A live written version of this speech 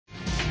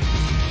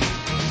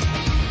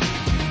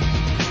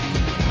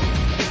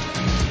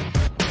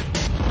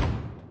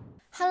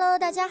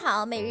大家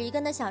好，每日一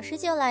更的小师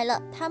姐又来了。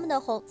他们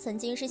的红曾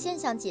经是现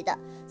象级的，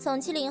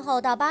从70后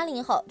到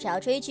80后，只要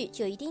追剧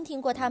就一定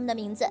听过他们的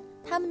名字。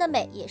他们的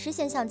美也是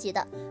现象级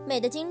的，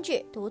美的精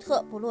致独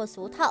特，不落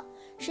俗套。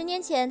10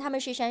年前他们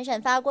是闪闪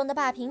发光的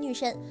霸屏女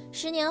神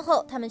，10年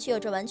后他们却有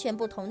着完全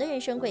不同的人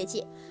生轨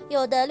迹，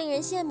有的令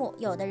人羡慕，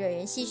有的惹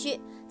人唏嘘。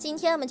今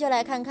天我们就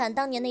来看看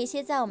当年那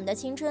些在我们的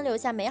青春留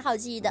下美好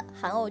记忆的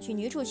韩偶剧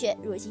女主角，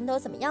如今都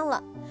怎么样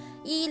了。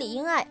李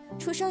英爱，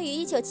出生于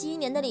1971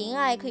年的李英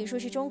爱可以说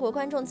是中国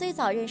观众最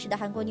早认识的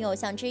韩国女偶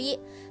像之一。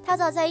她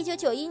早在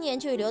1991年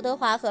就与刘德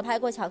华合拍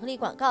过巧克力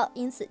广告，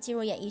因此进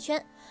入演艺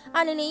圈。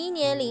2001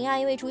年，李英爱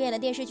因为主演了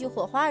电视剧《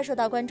火花》而受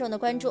到观众的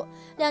关注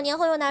，2年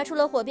后又拿出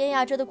了火遍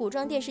亚洲的古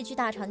装电视剧《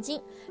大长今》。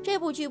这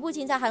部剧不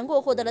仅在韩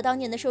国获得了当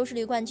年的收视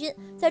率冠军，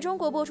在中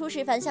国播出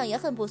时反响也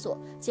很不俗，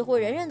几乎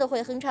人人都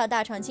会哼唱《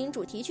大长今》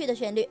主题曲的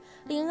旋律。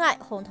李英爱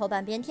红透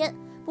半边天。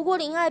不过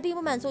李英爱并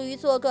不满足于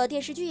做个电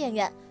视剧演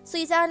员，所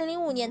以在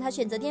2005年她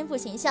选择颠覆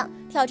形象，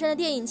挑战了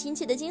电影《亲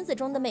戚的金子》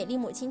中的美丽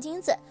母亲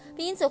金子，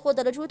并因此获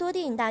得了诸多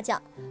电影大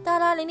奖。到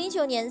了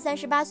2009年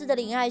，38岁的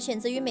李英爱选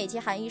择与美籍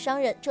韩裔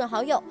商人郑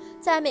好友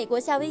在美国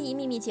夏威夷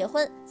秘密结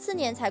婚，4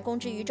年才公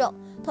之于众。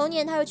同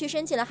年她又去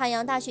申请了汉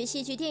阳大学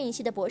戏剧电影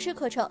系的博士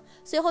课程，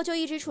随后就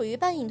一直处于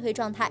半隐退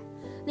状态。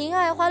李英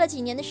爱花了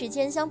几年的时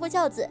间相夫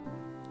教子，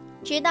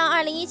直到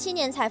2017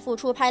年才复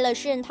出拍了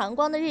诗人唐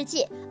光的日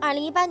记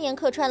，2018年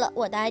客串了《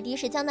我的 ID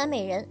是江南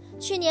美人》。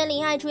去年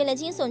林爱主演了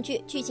惊悚剧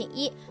《剧情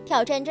1》，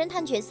挑战侦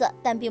探角色，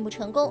但并不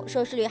成功，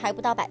收视率还不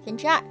到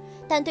2%。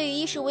但对于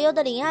衣食无忧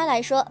的林爱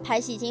来说，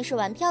拍戏已经是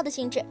玩票的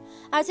性质。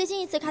而最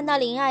近一次看到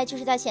林爱，就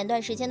是在前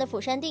段时间的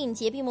釜山电影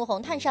节闭幕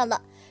红毯上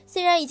了。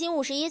虽然已经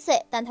51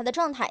岁，但她的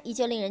状态依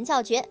旧令人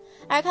叫绝。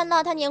而看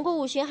到她年过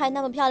50还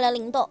那么漂亮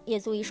灵动，也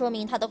足以说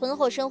明她的婚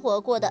后生活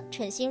过得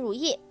称心如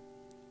意。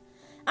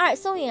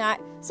宋允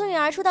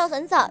儿出道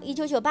很早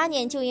，1998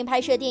年就因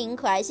拍摄电影《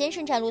可爱先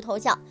生》崭露头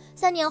角。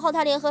3年后，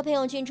她联合裴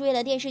勇俊主演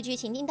了电视剧《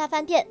情定大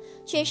饭店》，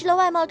诠释了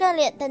外貌干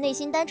练但内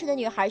心单纯的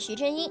女孩徐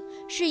真英，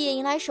事业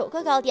迎来首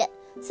个高点。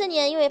次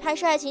年，因为拍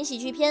摄爱情喜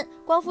剧片《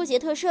光复节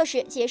特摄》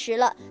时结识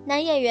了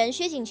男演员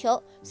薛景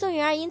求，宋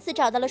允儿因此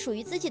找到了属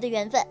于自己的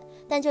缘分。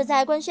但就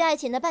在官宣爱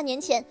情的半年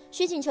前，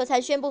薛景求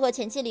才宣布和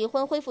前妻离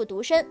婚，恢复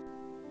独身。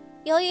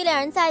由于两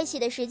人在一起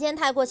的时间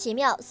太过奇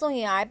妙，宋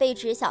允儿被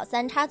指小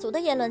三插足的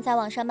言论在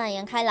网上蔓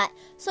延开来。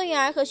宋允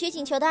儿和薛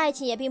景求的爱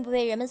情也并不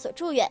被人们所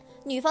祝愿，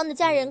女方的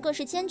家人更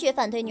是坚决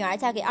反对女儿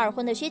嫁给二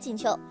婚的薛景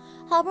求。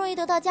好不容易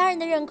得到家人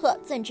的认可，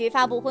怎知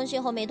发布婚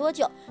讯后没多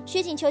久，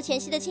薛景求前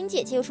妻的亲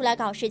姐姐又出来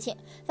搞事情，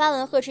发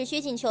文呵斥薛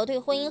景求对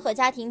婚姻和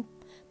家庭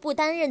不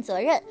担任责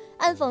任，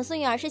暗讽宋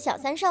允儿是小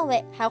三上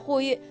位，还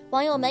呼吁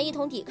网友们一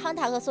同抵抗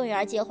他和宋允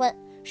儿结婚。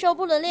受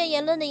不伦恋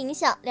言论的影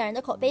响，两人的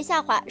口碑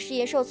下滑，事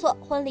业受挫，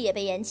婚礼也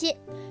被延期。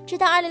直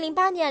到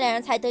2008年，两人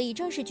才得以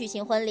正式举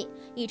行婚礼，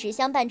一直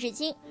相伴至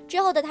今。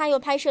之后的他又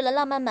拍摄了《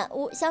浪漫满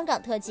屋》、香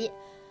港特辑、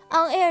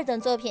On Air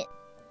等作品，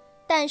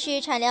但是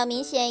产量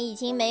明显已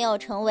经没有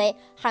成为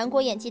韩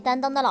国演技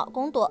担当的老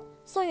公多。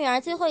宋允儿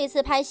最后一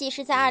次拍戏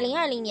是在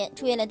2020年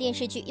主演了电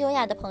视剧《优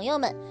雅的朋友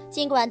们》，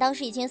尽管当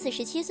时已经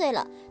47岁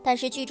了，但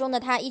是剧中的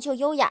她依旧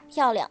优雅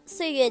漂亮，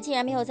岁月竟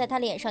然没有在她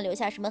脸上留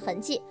下什么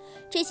痕迹。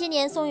这些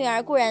年，宋允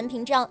儿固然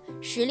凭仗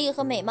实力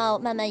和美貌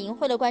慢慢赢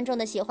回了观众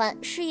的喜欢，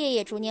事业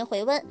也逐年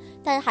回温，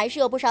但还是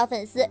有不少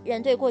粉丝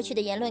仍对过去的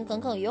言论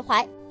耿耿于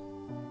怀。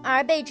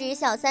而被指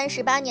小三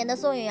18年的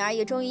宋允儿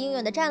也终于英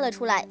勇地站了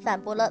出来，反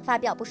驳了发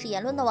表不实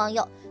言论的网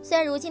友。虽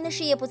然如今的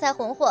事业不再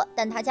红火，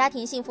但她家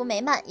庭幸福美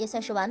满，也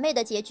算是完美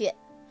的结局。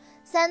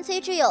崔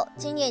智友，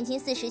今年已经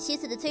47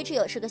岁的崔智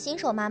友是个新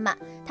手妈妈，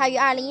她于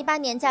2018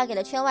年嫁给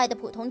了圈外的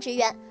普通职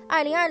员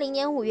，2020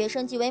年5月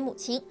升级为母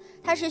亲。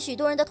她是许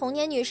多人的童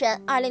年女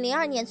神。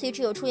2002年，崔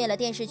智友出演了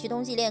电视剧《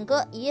冬季恋歌》，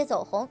一夜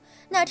走红。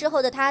那之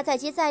后的她再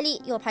接再厉，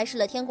又拍摄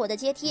了《天国的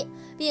阶梯》，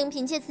并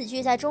凭借此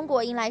剧在中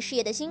国迎来事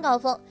业的新高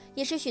峰，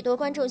也是许多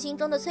观众心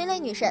中的催泪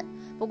女神。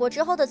不过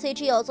之后的崔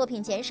智友作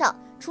品减少，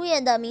出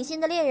演的《明星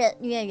的恋人》、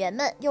女演员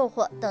们、诱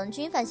惑等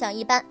均反响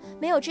一般，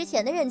没有之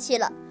前的人气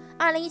了。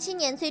2017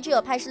年，崔智友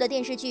拍摄了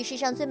电视剧《世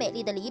上最美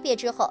丽的离别》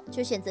之后，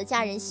就选择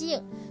嫁人息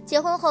影。结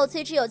婚后，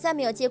崔智友再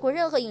没有接过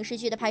任何影视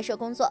剧的拍摄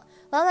工作，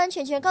完完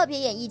全全告别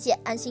演艺界，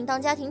安心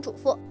当家庭主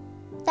妇。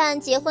但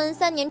结婚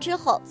3年之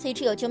后，崔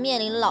智友就面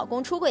临了老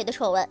公出轨的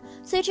丑闻。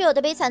崔智友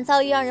的悲惨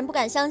遭遇让人不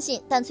敢相信，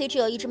但崔智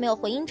友一直没有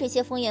回应这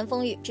些风言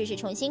风语，只是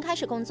重新开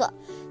始工作。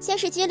先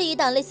是接了一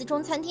档类似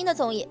中餐厅的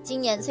综艺，今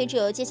年崔智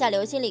友接下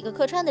流星了一个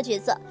客串的角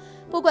色。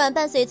不管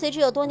伴随崔智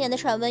友多年的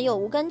传闻有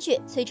无根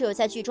据，崔智友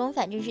在剧中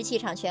反正是气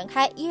场全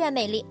开，依然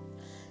美丽。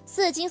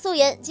金素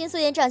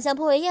妍长相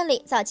颇为艳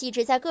丽，早期一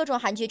直在各种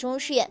韩剧中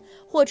饰演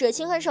或者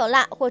心狠手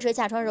辣，或者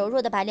假装柔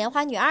弱的白莲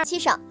花女二气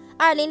上。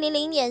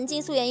2000年，金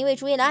素妍因为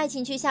主演了爱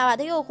情剧《夏娃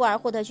的诱惑》而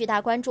获得巨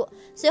大关注，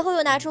随后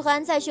又拿出和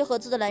安在旭合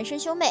作的《孪生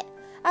兄妹》。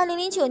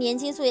2009年，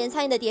金素妍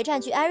参演的谍战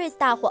剧《Iris》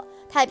大火，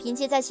她也凭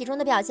借在其中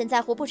的表现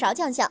再获不少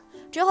奖项。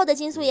之后的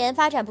金素妍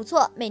发展不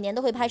错，每年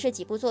都会拍摄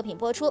几部作品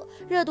播出，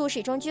热度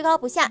始终居高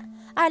不下。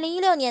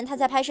2016年，她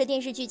在拍摄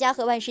电视剧《家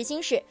和万事兴》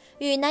时，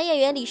与男演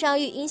员李尚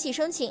昱因戏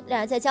生情，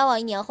两人在交往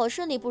1年后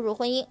顺利步入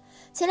婚姻。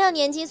前2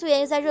年，金素妍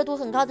又在热度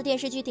很高的电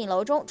视剧《顶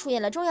楼》中出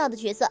演了重要的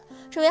角色，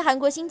成为韩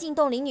国新晋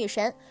冻龄女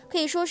神，可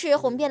以说是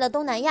红遍了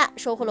东南亚，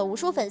收获了无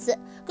数粉丝，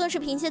更是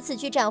凭借此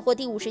剧斩获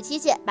第57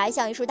届百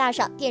想艺术大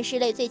赏电视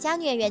类最佳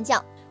女演员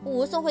奖。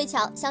宋慧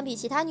乔，相比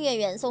其他女演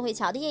员，宋慧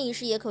乔的演艺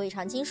事业可谓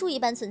长青树一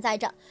般存在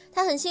着。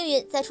她很幸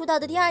运，在出道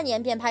的第2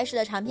年便拍摄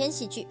了长篇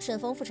喜剧《顺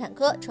丰妇产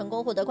科》，成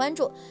功获得关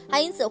注，还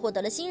因此获得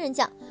了新人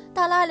奖。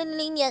到了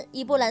2000年，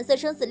一部《蓝色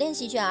生死恋》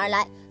席卷而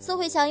来，宋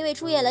慧乔因为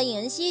出演了尹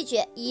恩熙一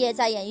角，一夜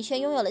在演艺圈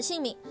拥有了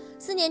姓名。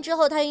4年之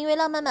后，她又因为《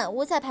浪漫满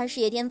屋》再攀事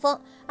业巅峰。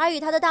而与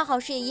她的大好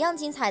事业一样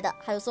精彩的，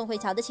还有宋慧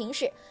乔的情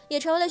史，也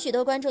成为了许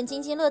多观众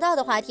津津乐道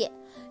的话题。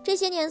这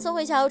些年，宋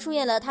慧乔出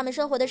演了《他们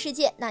生活的世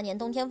界》、《那年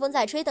冬天风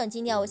在吹》等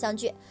经典偶像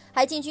剧，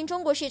还进军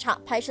中国市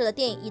场，拍摄了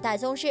电影《一代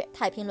宗师》、《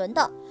太平轮》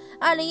等。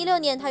2016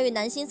年，她与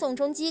男星宋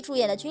仲基主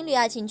演了军旅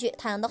爱情剧《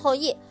太阳的后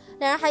裔》，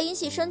两人还因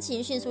戏生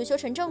情，迅速修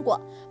成正果。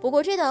不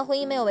过，这段婚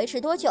姻没有维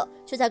持多久，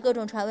就在各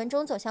种传闻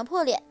中走向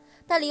破裂。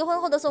但离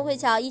婚后的宋慧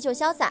乔依旧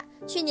潇洒，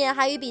去年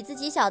还与比自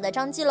己小的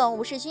张基龙、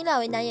吴世勋2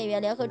位男演员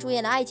联合主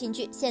演了爱情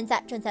剧，现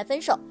在正在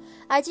分手。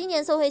而今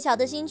年宋慧乔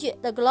的新剧《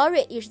The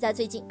Glory》也是在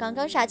最近刚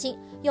刚杀青，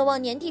有望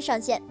年底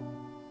上线。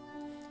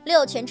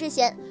6. 全智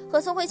贤，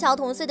和宋慧乔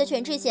同岁的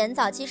全智贤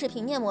早期是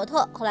平面模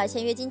特，后来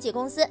签约经纪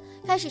公司，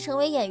开始成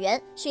为演员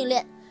训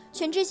练。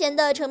全智贤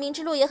的成名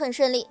之路也很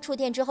顺利，出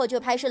店之后就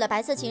拍摄了《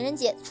白色情人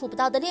节》、《触不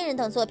到的恋人》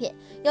等作品，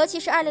尤其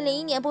是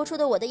2001年播出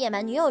的《我的野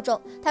蛮女友》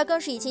中，她更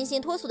是以清新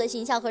脱俗的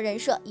形象和人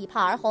设一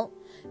炮而红。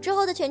之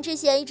后的全智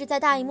贤一直在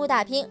大荧幕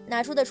打拼，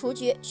拿出的《雏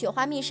菊》、《雪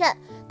花秘扇》、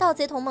《盗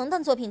贼同盟》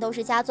等作品都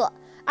是佳作。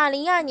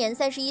2012年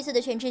，31岁的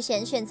全智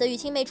贤选择与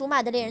青梅竹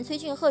马的恋人崔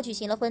俊赫举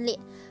行了婚礼。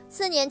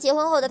4年结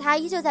婚后的她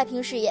依旧在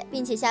拼事业，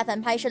并且下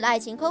凡拍摄了爱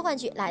情科幻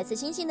剧《来自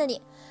星星的你》。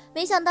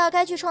没想到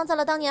该剧创造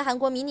了当年韩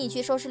国迷你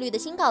剧收视率的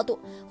新高度，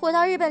火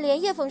到日本连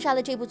夜封杀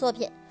了这部作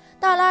品。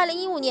到了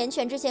2015年，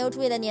全智贤又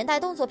主演了年代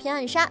动作片《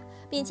暗杀》，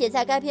并且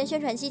在该片宣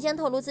传期间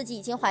透露自己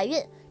已经怀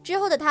孕。之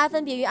后的她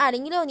分别于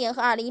2016年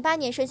和2018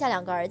年生下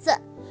2个儿子。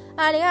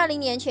2020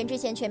年，全智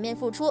贤全面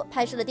复出，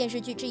拍摄了电视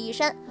剧《智异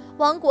山》、《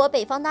王国》、《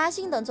北方的阿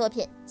信》等作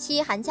品。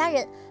7. 韩佳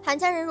人，韩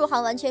佳人入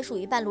行完全属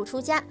于半路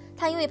出家，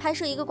她因为拍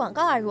摄一个广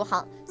告而入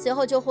行，随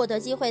后就获得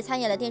机会参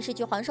演了电视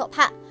剧《黄手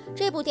帕》。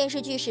这部电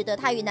视剧使得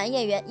她与男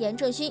演员严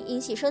正勋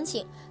因戏生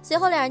情，随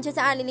后两人就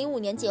在2005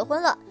年结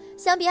婚了。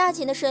相比爱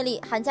情的顺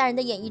利，韩佳人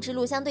的演艺之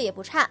路相对也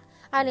不差。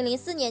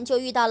2004年就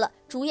遇到了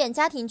主演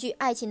家庭剧《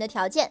爱情的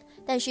条件》，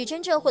但是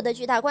真正获得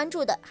巨大关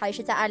注的还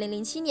是在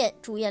2007年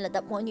主演了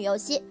的《魔女游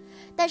戏》。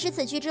但是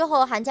此剧之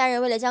后，韩佳人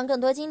为了将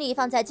更多精力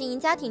放在经营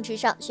家庭之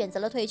上，选择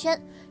了退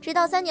圈，直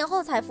到3年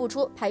后才复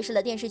出，拍摄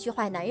了电视剧《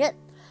坏男人》。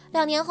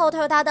2年后，他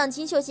又搭档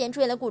金秀贤主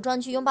演了古装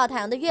剧《拥抱太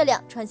阳的月亮》，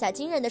创下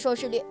惊人的收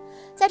视率。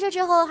在这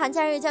之后，韩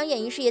佳人将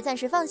演艺事业暂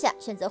时放下，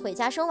选择回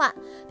家生娃，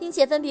并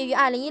且分别于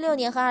2016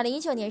年和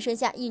2019年生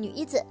下一女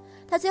一子。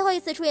他最后一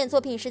次出演作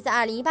品是在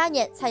2018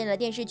年参演了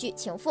电视剧《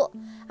情妇》。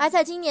而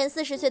在今年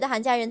40岁的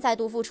韩佳人再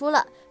度复出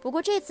了，不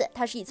过这次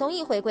他是以综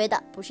艺回归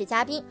的，不是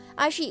嘉宾，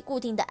而是以固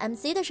定的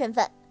MC 的身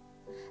份。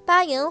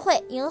8. 尹恩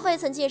惠，尹恩惠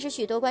曾经也是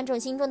许多观众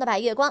心中的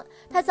白月光。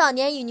她早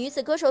年以女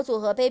子歌手组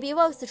合 Baby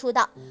Vox 出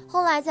道，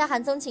后来在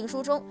韩综情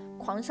书中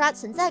狂刷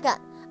存在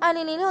感。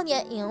2006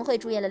年，尹恩惠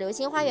主演了《流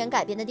星花园》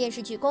改编的电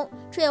视剧《宫》，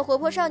出演活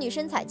泼少女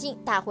申彩静，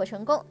大获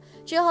成功。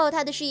之后，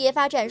她的事业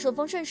发展顺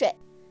风顺水。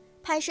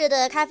拍摄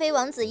的《咖啡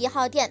王子1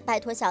号店》、《拜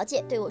托小姐》、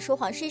《对我说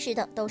谎事实》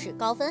等都是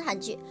高分韩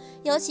剧，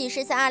尤其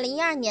是在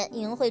2012年，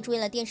尹恩惠主演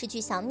了电视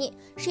剧《想你》，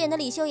饰演的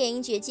李秀妍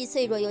因绝技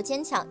脆弱又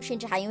坚强，甚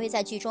至还因为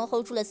在剧中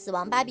hold 住了死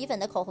亡芭比粉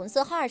的口红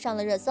色号而上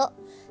了热搜。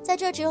在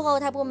这之后，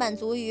她不满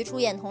足于出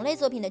演同类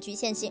作品的局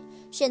限性，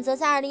选择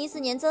在2014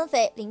年增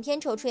肥，零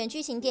片酬出演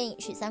剧情电影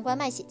《许三观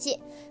卖血记》。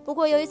不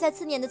过，由于在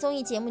次年的综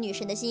艺节目《女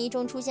神的新衣》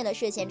中出现了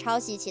涉嫌抄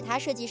袭其他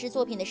设计师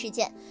作品的事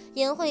件，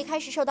尹恩惠开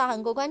始受到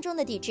韩国观众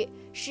的抵制，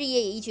事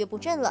业也一蹶不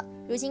振了。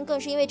如今更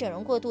是因为整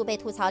容过度被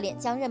吐槽脸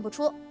僵认不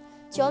出。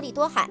9. 李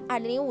多海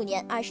，2005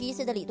年21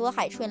岁的李多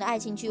海出演了爱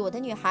情剧《我的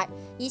女孩》，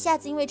一下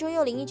子因为周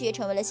幼玲一角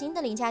成为了新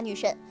的邻家女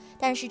神。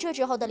但是这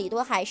之后的李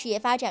多海事业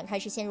发展开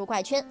始陷入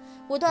怪圈，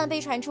不断被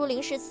传出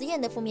临时辞演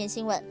的负面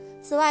新闻。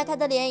此外，她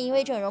的脸因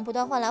为整容不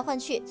断换来换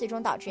去，最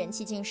终导致人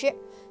气尽失。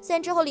虽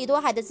然之后李多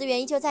海的资源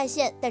依旧在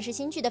线，但是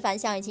新剧的反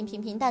响已经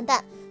平平淡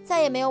淡，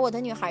再也没有《我的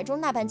女孩》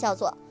中那般叫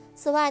座。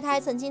此外，他还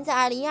曾经在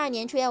2012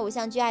年出演偶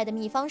像剧《爱的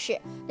秘方》时，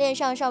恋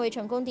上尚未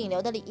成功顶流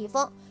的李易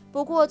峰，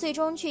不过最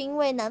终却因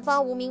为男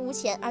方无名无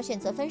钱而选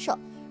择分手。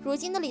如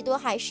今的李多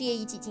海事业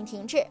已几近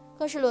停滞，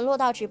更是沦落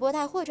到直播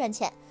带货赚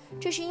钱。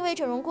这是因为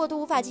整容过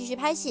度无法继续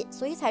拍戏，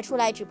所以才出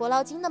来直播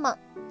捞金的吗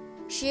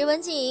？10.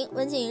 温景莹，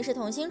温景莹是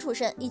童星出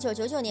身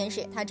，1999年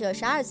时她只有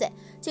12岁，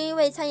就因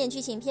为参演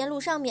剧情片《路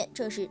上面》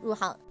正式入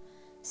行。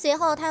随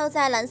后，他又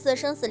在《蓝色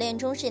生死恋》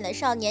中饰演了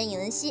少年尹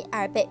恩熙，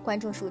而被观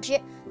众熟知。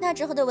那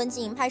之后的文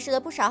景莹拍摄了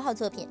不少好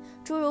作品，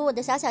诸如《我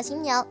的小小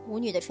新娘》《舞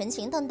女的纯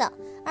情》等等。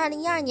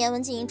2012年，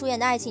文景莹主演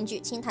的爱情剧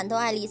《清谈斗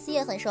爱丽丝》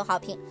也很受好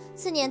评。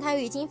次年，她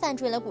与金范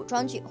主演了古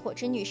装剧《火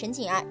之女神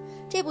景儿》。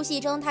这部戏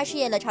中，她饰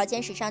演了朝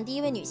鲜史上第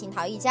一位女性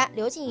陶艺家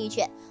刘景一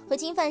卷，和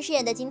金范饰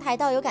演的金太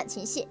道有感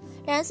情戏。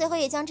两人随后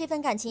也将这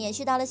份感情延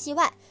续到了戏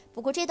外。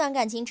不过，这段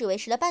感情只维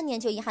持了半年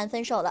就遗憾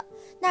分手了。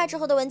那之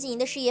后的文景莹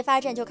的事业发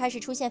展就开始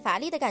出现乏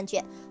力的感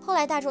觉。后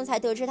来大众才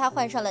得知她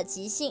患上了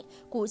急性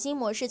骨筋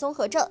膜式综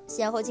合症，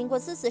先后经过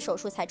4次手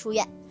术才出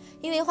院。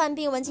因为患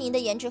病，文景莹的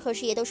颜值和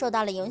事业都受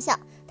到了影响。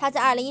她在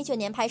2019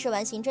年拍摄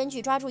完刑侦剧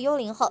《抓住幽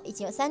灵》后，已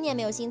经有3年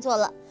没有新作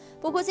了。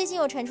不过最近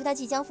有传出她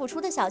即将复出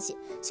的消息，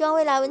希望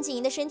未来文景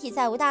莹的身体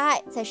再无大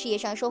碍，在事业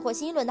上收获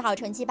新一轮的好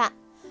成绩吧。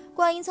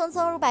光阴匆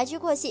匆如白驹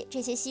过隙，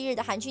这些昔日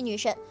的韩剧女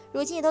神，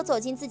如今也都走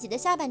进自己的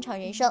下半场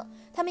人生。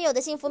她们有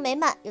的幸福美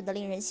满，有的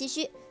令人唏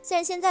嘘。虽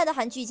然现在的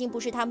韩剧已经不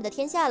是她们的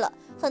天下了，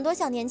很多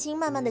小年轻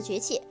慢慢的崛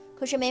起，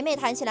可是每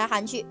谈起来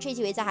韩剧，这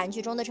几位在韩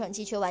剧中的成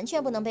绩却完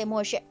全不能被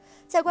漠视，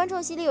在观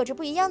众心里有着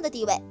不一样的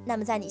地位。那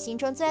么在你心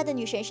中最爱的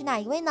女神是哪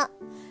一位呢？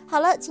好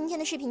了，今天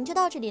的视频就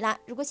到这里啦。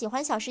如果喜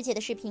欢小师姐的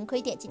视频，可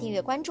以点击订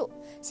阅关注。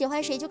喜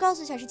欢谁就告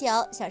诉小师姐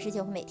哦，小师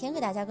姐会每天给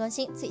大家更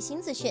新最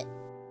新资讯。